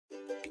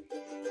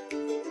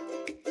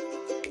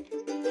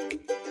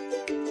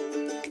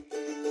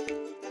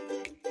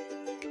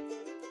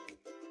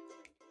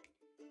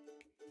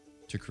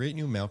To create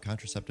new male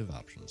contraceptive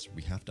options,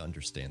 we have to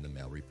understand the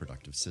male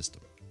reproductive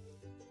system.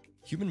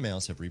 Human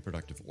males have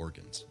reproductive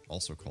organs,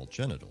 also called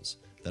genitals,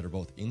 that are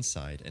both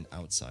inside and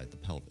outside the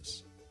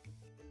pelvis.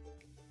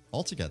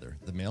 Altogether,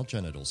 the male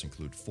genitals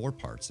include 4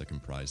 parts that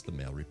comprise the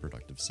male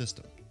reproductive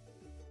system: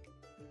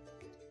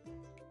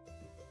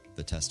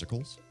 the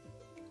testicles,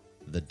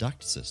 the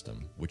duct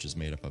system, which is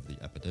made up of the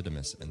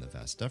epididymis and the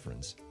vas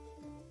deferens,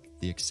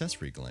 the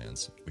accessory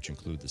glands, which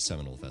include the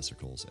seminal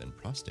vesicles and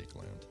prostate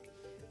gland,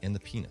 and the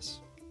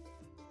penis.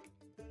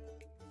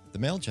 The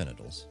male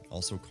genitals,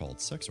 also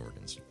called sex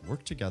organs,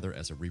 work together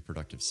as a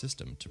reproductive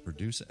system to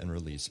produce and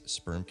release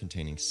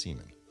sperm-containing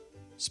semen.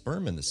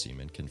 Sperm in the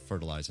semen can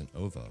fertilize an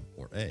ova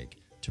or egg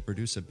to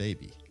produce a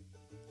baby.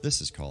 This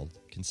is called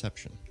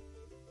conception.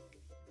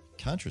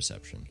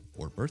 Contraception,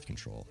 or birth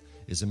control,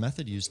 is a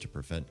method used to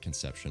prevent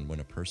conception when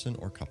a person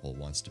or couple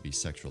wants to be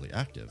sexually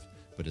active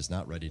but is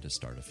not ready to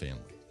start a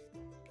family.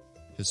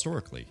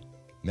 Historically,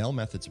 male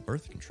methods of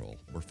birth control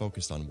were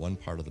focused on one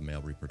part of the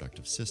male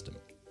reproductive system,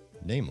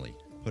 namely,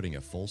 putting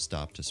a full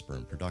stop to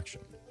sperm production.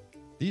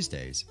 These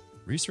days,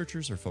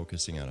 researchers are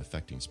focusing on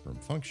affecting sperm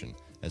function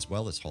as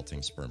well as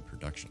halting sperm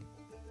production.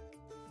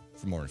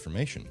 For more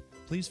information,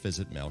 please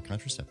visit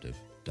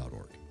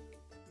malecontraceptive.org.